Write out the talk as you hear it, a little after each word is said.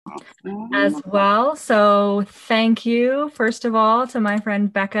as well. So thank you, first of all, to my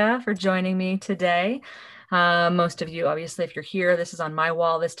friend Becca for joining me today. Most of you, obviously, if you're here, this is on my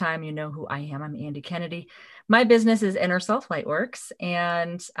wall this time, you know who I am. I'm Andy Kennedy. My business is Inner Self Lightworks.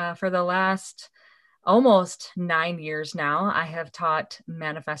 And for the last almost 9 years now, I have taught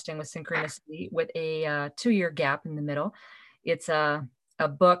manifesting with synchronicity with a 2-year gap in the middle. It's a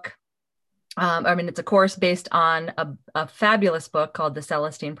book. It's a course based on a fabulous book called The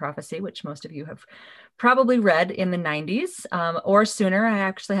Celestine Prophecy, which most of you have probably read in the 90s or sooner. I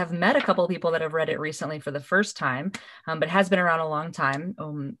actually have met a couple of people that have read it recently for the first time, but it has been around a long time,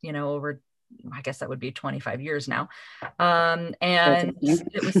 over, I guess that would be 25 years now. And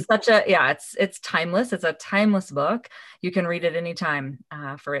it was such it's timeless. It's a timeless book. You can read it anytime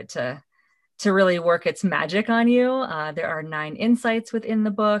for it to really work its magic on you. There are 9 insights within the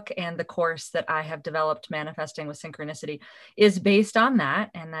book, and the course that I have developed, Manifesting with Synchronicity, is based on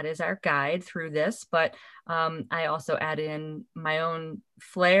that, and that is our guide through this. But I also add in my own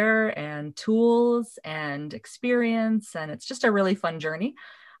flair and tools and experience, and it's just a really fun journey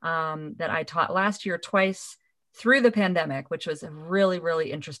that I taught last year twice through the pandemic, which was a really,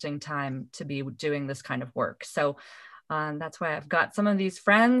 really interesting time to be doing this kind of work. So that's why I've got some of these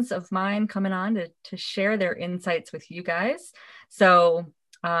friends of mine coming on to share their insights with you guys. So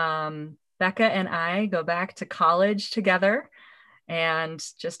Becca and I go back to college together, and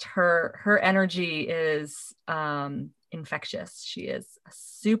just her energy is infectious. She is a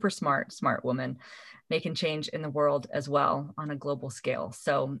super smart woman, making change in the world as well on a global scale.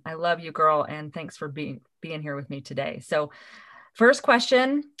 So I love you, girl, and thanks for being here with me today. So first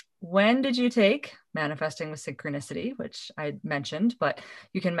question, when did you take Manifesting with Synchronicity, which I mentioned, but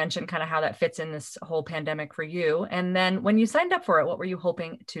you can mention kind of how that fits in this whole pandemic for you. And then when you signed up for it, what were you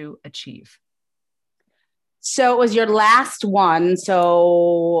hoping to achieve? So it was your last one.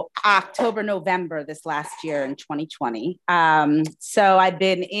 So October, November, this last year in 2020. So I'd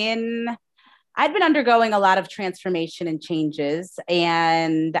been undergoing a lot of transformation and changes,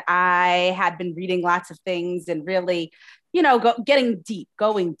 and I had been reading lots of things and really,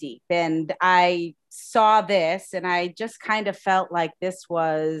 going deep. And I saw this, and I just kind of felt like this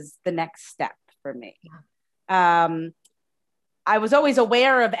was the next step for me. I was always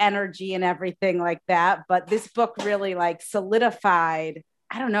aware of energy and everything like that, but this book really solidified,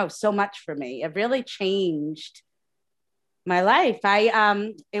 I don't know, so much for me. It really changed my life.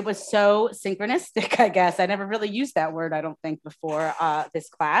 It was so synchronistic, I guess. I never really used that word, I don't think, before this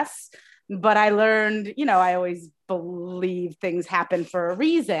class, but I learned, I always believe things happen for a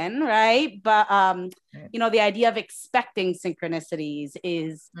reason, right? But the idea of expecting synchronicities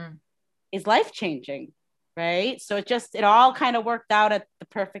is life-changing, right? So it all kind of worked out at the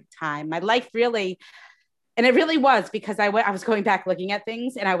perfect time. My life really. And it really was, because I was going back looking at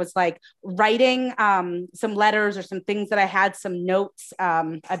things, and I was writing some letters or some things that I had, some notes.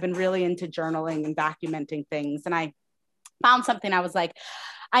 I've been really into journaling and documenting things. And I found something. I was like,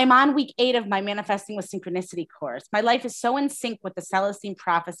 I'm on week 8 of my Manifesting with Synchronicity course. My life is so in sync with the Celestine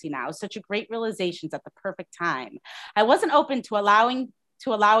Prophecy now. Such a great realizations at the perfect time. I wasn't open to allowing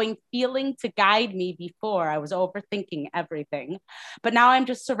feeling to guide me before. I was overthinking everything. But now I'm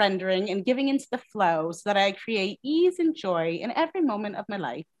just surrendering and giving into the flow so that I create ease and joy in every moment of my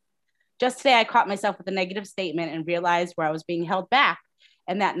life. Just today, I caught myself with a negative statement and realized where I was being held back.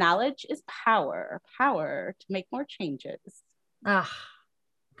 And that knowledge is power to make more changes.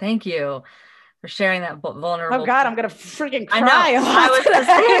 Thank you for sharing that vulnerable. Oh God, I'm gonna freaking cry.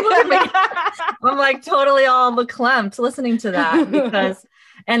 I'm like totally all verklempt listening to that, because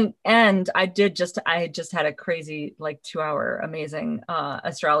and I just had a crazy 2-hour amazing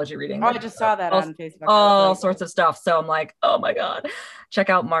astrology reading. Oh, I just saw that on Facebook. All sorts of stuff. So I'm like, oh my God, check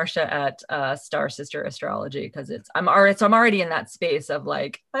out Marsha at Star Sister Astrology, because I'm already in that space of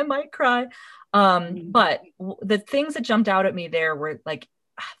I might cry. But the things that jumped out at me there were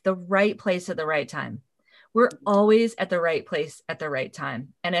the right place at the right time. We're always at the right place at the right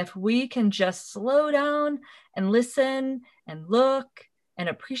time. And if we can just slow down and listen and look and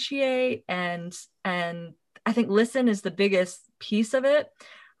appreciate, and I think listen is the biggest piece of it,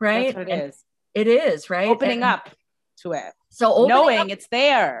 right? That's what it is. It is, right? Opening up to it. So knowing it's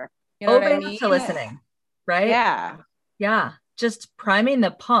there. You know opening up to listening, right? Yeah. Yeah. Just priming the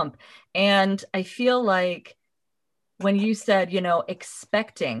pump. And I feel like when you said,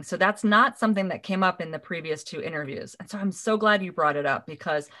 expecting, so that's not something that came up in the previous 2 interviews. And so I'm so glad you brought it up,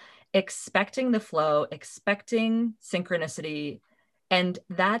 because expecting the flow, expecting synchronicity, and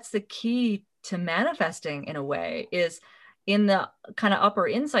that's the key to manifesting in a way, is in the kind of upper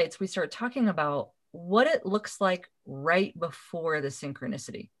insights, we start talking about what it looks like right before the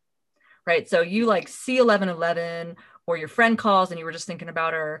synchronicity. right? So you like see 1111, or your friend calls and you were just thinking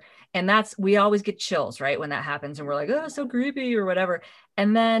about her. And that's, we always get chills, right? When that happens and we're like, oh, so creepy or whatever.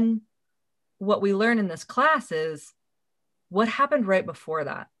 And then what we learn in this class is what happened right before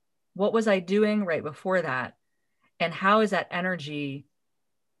that? What was I doing right before that? And how is that energy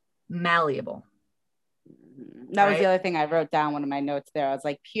malleable? That was Right? the other thing I wrote down one of my notes there. I was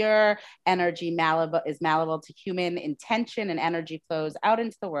like, pure energy malleable is malleable to human intention, and energy flows out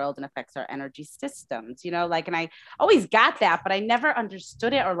into the world and affects our energy systems, you know, like, and I always got that, but I never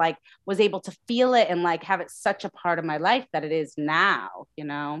understood it or like was able to feel it and like have it such a part of my life that it is now, you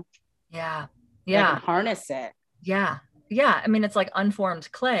know, Yeah. I can Yeah. harness it. Yeah. Yeah. I mean, it's like unformed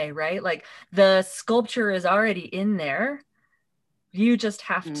clay, right? Like the sculpture is already in there. You just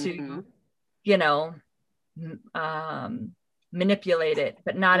have Mm-hmm. to, you know, um, manipulate it,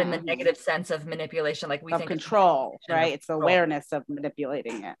 but not in the Mm-hmm. negative sense of manipulation, like we Of think of control, manipulation of right? It's control. awareness of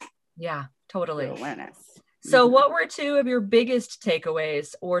manipulating it Yeah, through totally. awareness. So, Mm-hmm. what were two of your biggest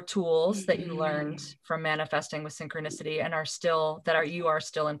takeaways or tools that you learned from manifesting with synchronicity and are still that are you are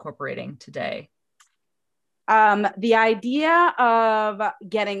still incorporating today? The idea of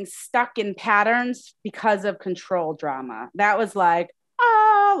getting stuck in patterns because of control drama. That was like,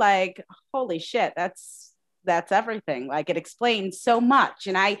 oh, like, holy shit, that's everything. Like it explains so much.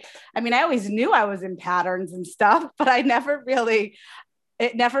 And I mean, I always knew I was in patterns and stuff, but I never really,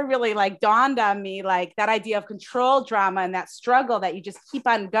 it never really like dawned on me like that idea of control drama and that struggle that you just keep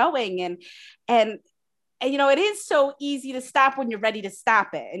on going. And and you know, it is so easy to stop when you're ready to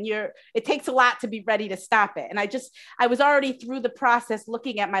stop it, and it takes a lot to be ready to stop it. And I was already through the process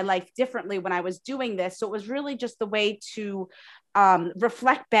looking at my life differently when I was doing this, so it was really just the way to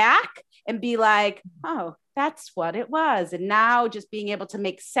reflect back and be like, oh, that's what it was. And now just being able to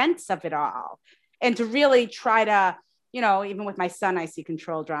make sense of it all and to really try to, you know, even with my son, I see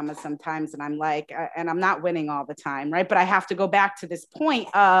control drama sometimes and I'm like, and I'm not winning all the time, right? But I have to go back to this point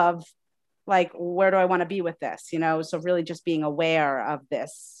of like, where do I want to be with this? You know, so really just being aware of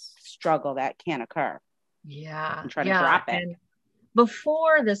this struggle that can occur Yeah, and trying to yeah. drop it. And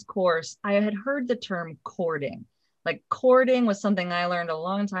before this course, I had heard the term courting. Like courting was something I learned a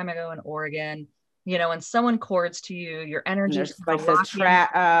long time ago in Oregon. You know, when someone courts to you, your And energy is there's kind like of the lock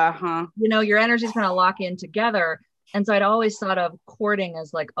in, uh-huh. you know, your energy is kind of lock in together. And so I'd always thought of courting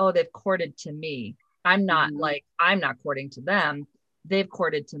as like, oh, they've courted to me. Mm-hmm. I'm not courting to them. They've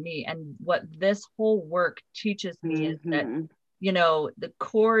courted to me. And what this whole work teaches me is that, Mm-hmm. you know, the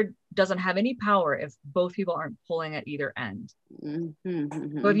cord doesn't have any power if both people aren't pulling at either end. So if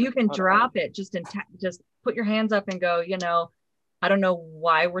Mm-hmm. you can Totally. drop it, just put your hands up and go, you know, I don't know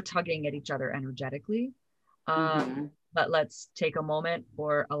why we're tugging at each other energetically. Mm-hmm. But let's take a moment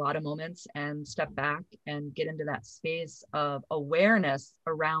or a lot of moments and step back and get into that space of awareness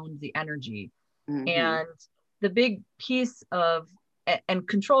around the energy. Mm-hmm. And the big piece of, and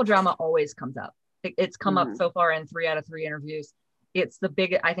control drama always comes up. It's come up Mm-hmm. so far in 3 out of 3 interviews. I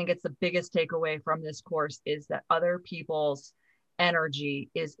think it's the biggest takeaway from this course is that other people's energy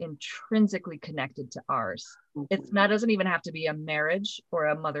is intrinsically connected to ours. It's not, doesn't even have to be a marriage or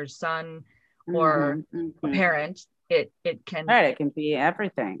a mother's son or Mm-hmm. a Mm-hmm. parent. It can, Right, it can be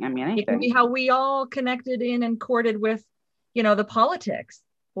everything. I mean, it can anything. be how we all connected in and courted with, you know, the politics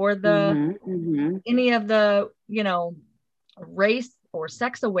or the Mm-hmm. Mm-hmm. any of the, you know, race or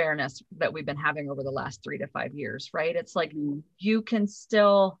sex awareness that we've been having over the last 3 to 5 years, right? It's like Mm-hmm. you can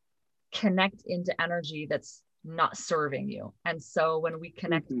still connect into energy that's not serving you. And so when we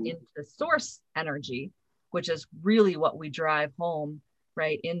connect Mm-hmm. into source energy, which is really what we drive home,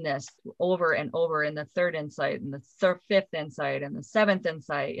 right, in this over and over in the third insight and the fifth insight and the seventh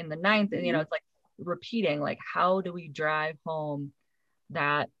insight in the ninth, and you know, it's like repeating, like, how do we drive home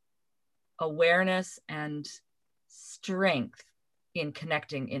that awareness and strength in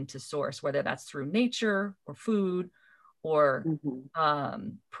connecting into source, whether that's through nature or food or Mm-hmm.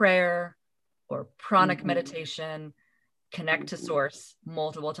 prayer or pranic Mm-hmm. meditation. Connect to Mm-hmm. source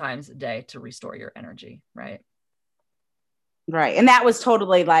multiple times a day to restore your energy, right? Right. And that was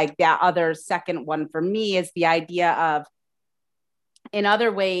totally like that other second one for me is the idea of in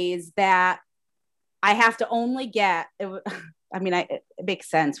other ways that I have to only get it. I mean, it makes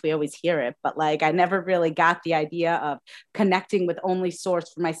sense. We always hear it, but like I never really got the idea of connecting with only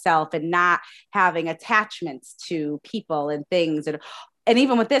source for myself and not having attachments to people and things. And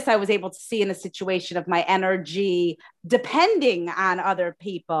even with this, I was able to see in a situation of my energy depending on other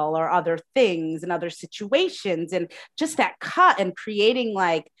people or other things and other situations, and just that cut and creating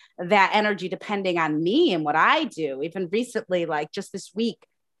like that energy depending on me and what I do. Even recently, like just this week,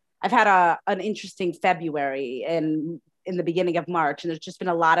 I've had an interesting February, and in the beginning of March. And there's just been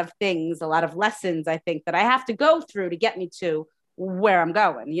a lot of things, a lot of lessons, I think, that I have to go through to get me to where I'm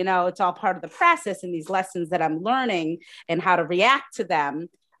going. You know, it's all part of the process and these lessons that I'm learning and how to react to them.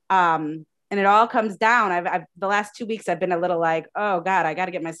 And it all comes down. I've the last 2 weeks, I've been a little like, oh God, I got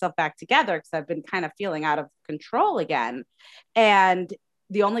to get myself back together because I've been kind of feeling out of control again. And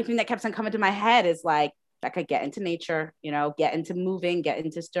the only thing that kept on coming to my head is like, Becca, get into nature, you know, get into moving, get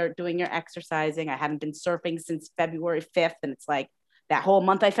into start doing your exercising. I hadn't been surfing since February 5th. And it's like that whole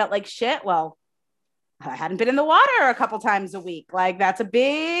month I felt like shit. Well, I hadn't been in the water a couple times a week. Like that's a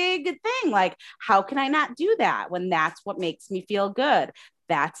big thing. Like, how can I not do that when that's what makes me feel good?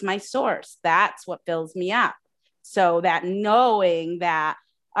 That's my source. That's what fills me up. So that knowing that,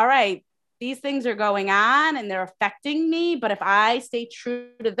 all right, these things are going on and they're affecting me, but if I stay true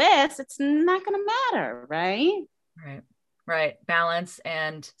to this, it's not going to matter, right? Right. Balance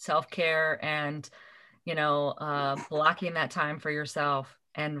and self-care and, blocking that time for yourself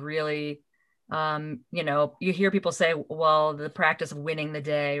and really, you hear people say, well, the practice of winning the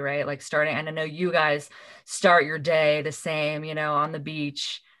day, right? Like starting, and I know you guys start your day the same, on the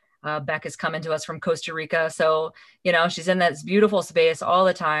beach. Becca's coming to us from Costa Rica. So, she's in that beautiful space all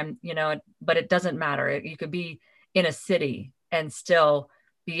the time, but it doesn't matter. You could be in a city and still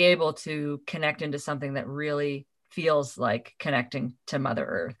be able to connect into something that really feels like connecting to Mother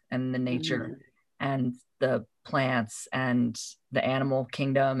Earth and the nature and the plants and the animal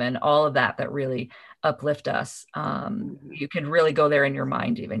kingdom and all of that really uplift us. You can really go there in your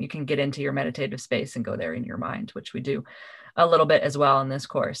mind. Even you can get into your meditative space and go there in your mind, which we do a little bit as well in this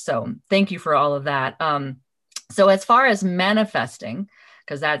course. So thank you for all of that. So as far as manifesting,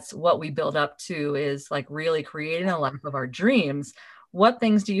 because that's what we build up to, is like really creating a life of our dreams. What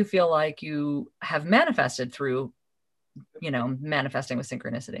things do you feel like you have manifested through, manifesting with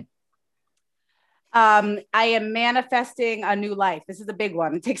synchronicity? I am manifesting a new life. This is a big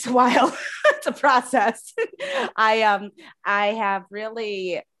one. It takes a while to process. I have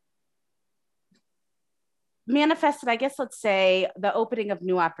really manifested, I guess, let's say, the opening of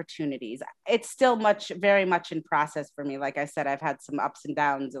new opportunities. It's still very much in process for me. Like I said, I've had some ups and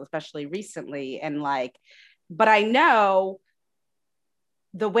downs, especially recently. And but I know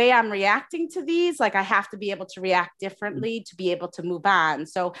the way I'm reacting to these, like I have to be able to react differently to be able to move on.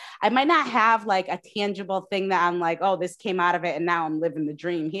 So I might not have like a tangible thing that I'm like, oh, this came out of it and now I'm living the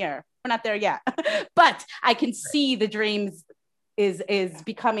dream here. We're not there yet, but I can see the dreams is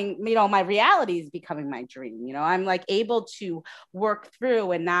becoming, my reality is becoming my dream. I'm like able to work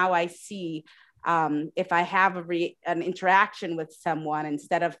through, and now I see if I have an interaction with someone,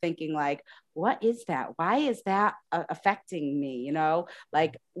 instead of thinking like, what is that? Why is that affecting me?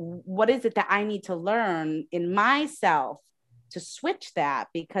 Like, what is it that I need to learn in myself to switch that?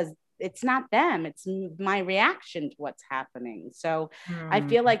 Because it's not them, it's my reaction to what's happening. So I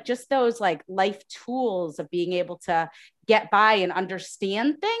feel like just those like life tools of being able to get by and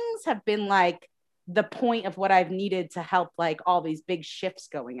understand things have been like the point of what I've needed to help like all these big shifts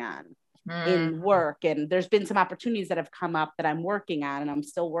going on in work. And there's been some opportunities that have come up that I'm working on and I'm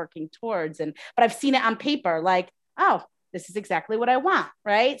still working towards. But I've seen it on paper, like, oh, this is exactly what I want.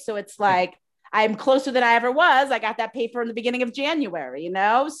 Right. So it's like, I'm closer than I ever was. I got that paper in the beginning of January,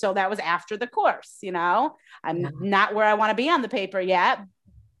 so that was after the course, I'm not where I want to be on the paper yet,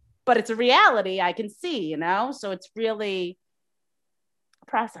 but it's a reality I can see, so it's really a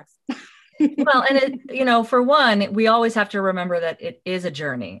process. Well, and for one, we always have to remember that it is a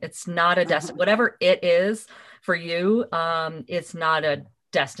journey. It's not a destination. Whatever it is for you, it's not a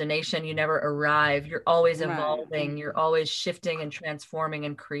destination. You never arrive. You're always evolving. Right. You're always shifting and transforming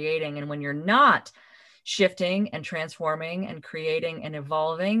and creating. And when you're not shifting and transforming and creating and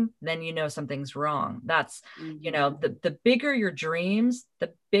evolving, then something's wrong. That's the bigger your dreams,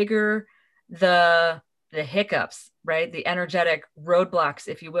 the bigger the hiccups, right? The energetic roadblocks,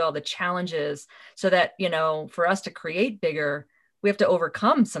 if you will, the challenges, so that, for us to create bigger, we have to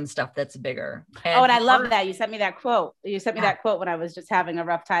overcome some stuff that's bigger. And I love that. You sent me that quote. You sent me that quote when I was just having a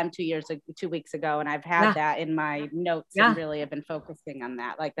rough time 2 weeks ago. And I've had that in my notes and really have been focusing on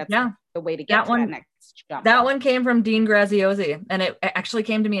that. Like that's the way to get that next jump. That one came from Dean Graziosi. And it actually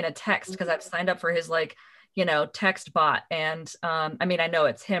came to me in a text because I've signed up for his text bot. And I know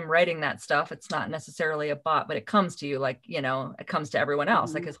it's him writing that stuff. It's not necessarily a bot, but it comes to you it comes to everyone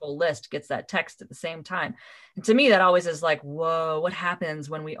else. Like his whole list gets that text at the same time. And to me, that always is like, whoa, what happens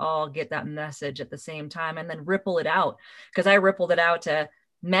when we all get that message at the same time and then ripple it out? Because I rippled it out to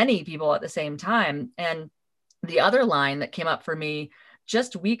many people at the same time. And the other line that came up for me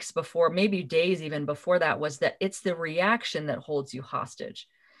just weeks before, maybe days even before that, was that it's the reaction that holds you hostage.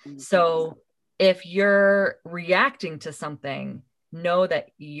 So if you're reacting to something, know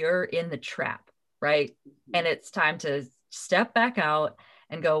that you're in the trap, right? And it's time to step back out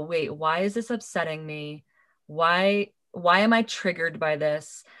and go, wait, why is this upsetting me? Why am I triggered by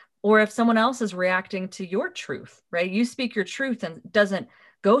this? Or if someone else is reacting to your truth, right? You speak your truth and it doesn't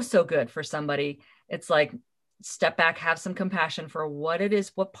go so good for somebody. It's like, step back, have some compassion for what it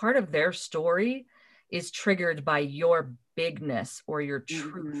is, what part of their story is triggered by your bigness or your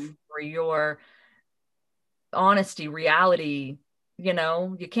truth or your honesty, reality.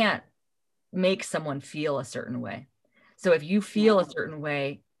 You can't make someone feel a certain way. So if you feel a certain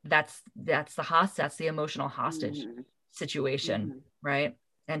way, that's the emotional hostage situation, right?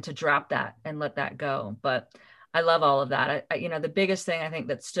 And to drop that and let that go. But I love all of that. The biggest thing I think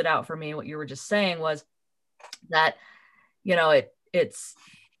that stood out for me, what you were just saying, was that, it's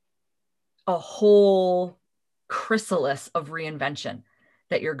a whole chrysalis of reinvention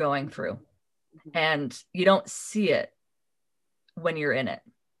that you're going through, and you don't see it when you're in it,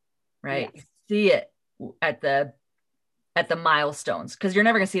 right? Yes. You see it at the milestones, because you're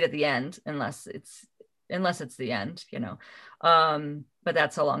never going to see it at the end unless it's the end, but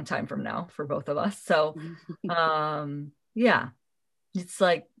that's a long time from now for both of us. So yeah, it's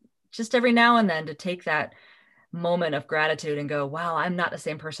like just every now and then to take that moment of gratitude and go, wow, I'm not the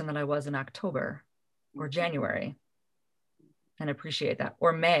same person that I was in October or January, and appreciate that.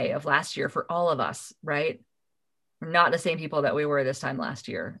 Or May of last year for all of us, right? We're not the same people that we were this time last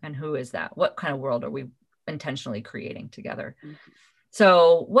year. And who is that? What kind of world are we intentionally creating together?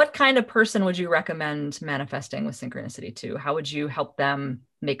 So what kind of person would you recommend manifesting with synchronicity to? How would you help them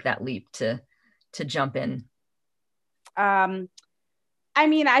make that leap to jump in?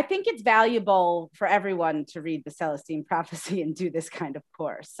 I think it's valuable for everyone to read the Celestine Prophecy and do this kind of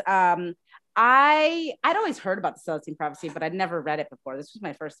course. I'd always heard about the Celestine Prophecy, but I'd never read it before. This was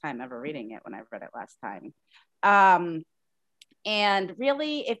my first time ever reading it when I read it last time. And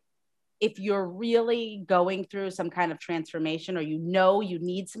really, if you're really going through some kind of transformation, or you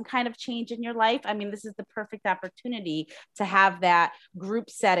need some kind of change in your life, this is the perfect opportunity to have that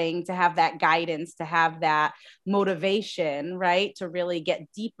group setting, to have that guidance, to have that motivation, right? To really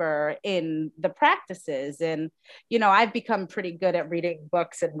get deeper in the practices. And, I've become pretty good at reading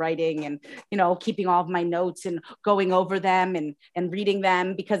books and writing and, keeping all of my notes and going over them and reading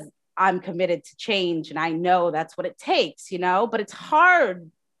them, because I'm committed to change. And I know that's what it takes, but it's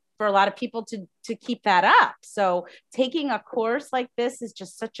hard for a lot of people to keep that up. So taking a course like this is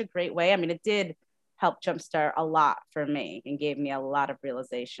just such a great way. It did help jumpstart a lot for me and gave me a lot of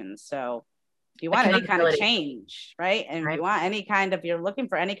realizations. So if you want any kind of change, right? And if you want you're looking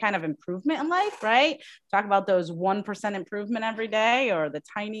for any kind of improvement in life, right? Talk about those 1% improvement every day, or the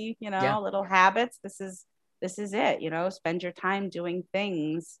tiny, little habits. This is it, spend your time doing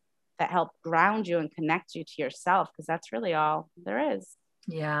things that help ground you and connect you to yourself, because that's really all there is.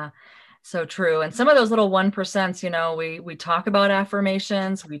 Yeah, so true. And some of those little 1%, we talk about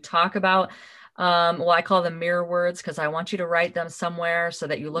affirmations, we talk about, I call them mirror words, because I want you to write them somewhere so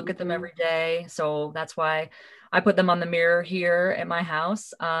that you look at them every day. So that's why I put them on the mirror here at my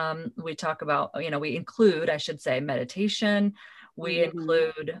house. We talk about, we include, I should say, meditation. We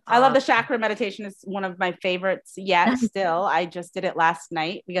include. I love the chakra meditation. It's one of my favorites yet still. I just did it last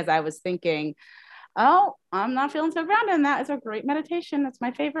night because I was thinking, oh, I'm not feeling so grounded. And that is a great meditation. That's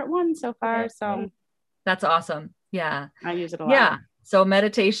my favorite one so far. So that's awesome. Yeah. I use it a lot. Yeah. So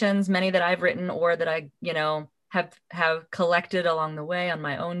meditations, many that I've written or that I, have collected along the way on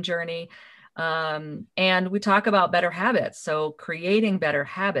my own journey. And we talk about better habits. So creating better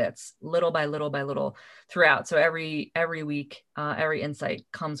habits little by little by little throughout. So every week, every insight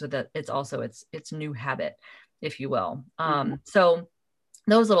comes with it. It's also its new habit, if you will. So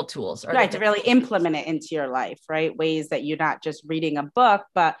those little tools are right to really implement it into your life, right? Ways that you're not just reading a book,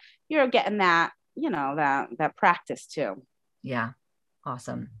 but you're getting that, that practice too. Yeah.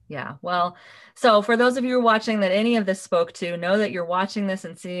 Awesome. Yeah. Well, so for those of you who are watching that any of this spoke to, know that you're watching this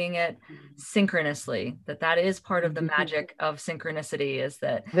and seeing it synchronously, that is part of the magic of synchronicity, is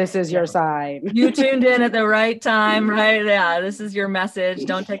that this is your sign. You tuned in at the right time, right? Yeah. This is your message.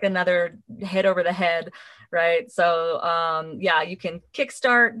 Don't take another hit over the head. Right. So, you can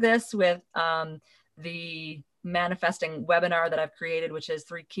kickstart this with the manifesting webinar that I've created, which is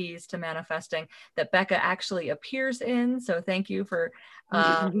 3 keys to manifesting, that Becca actually appears in. So thank you for,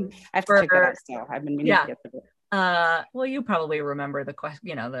 I have to check that out still. I've been meaning to get to it. Well, you probably remember the question,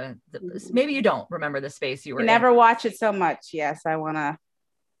 maybe you don't remember the space you were in. Never watch it so much. Yes, I want to.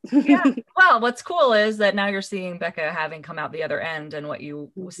 Yeah. Well, what's cool is that now you're seeing Becca having come out the other end, and what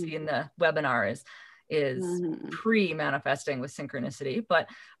you see in the webinar is pre-manifesting with synchronicity. But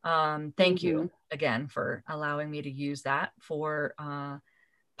thank you again for allowing me to use that for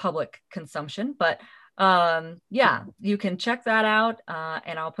public consumption. But yeah, you can check that out,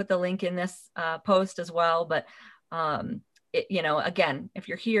 and I'll put the link in this post as well. But you know, again, if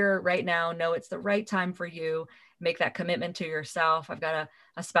you're here right now, know it's the right time for you. Make that commitment to yourself. I've got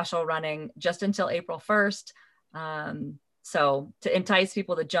a special running just until April 1st. So to entice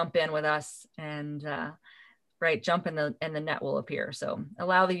people to jump in with us, and right, jump in the net will appear. So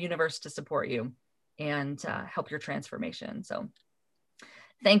allow the universe to support you and help your transformation. So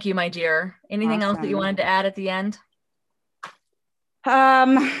thank you, my dear. Anything else that you wanted to add at the end?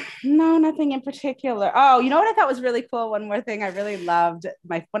 No, nothing in particular. Oh, you know what I thought was really cool? One more thing I really loved.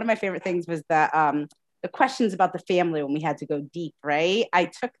 One of my favorite things was the questions about the family when we had to go deep, right? I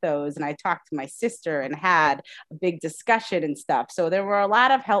took those and I talked to my sister and had a big discussion and stuff. So there were a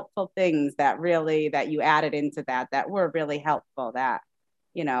lot of helpful things that you added into that were really helpful, that,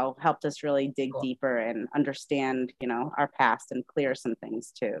 you know, helped us really dig deeper and understand, you know, our past and clear some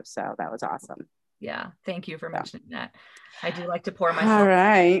things too. So that was awesome. Yeah. Thank you for mentioning that. I do like to pour myself. All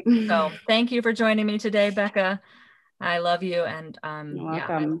right. So thank you for joining me today, Becca. I love you. And You're yeah,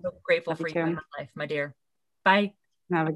 welcome. I'm so grateful for you in my life, my dear. Bye. Have a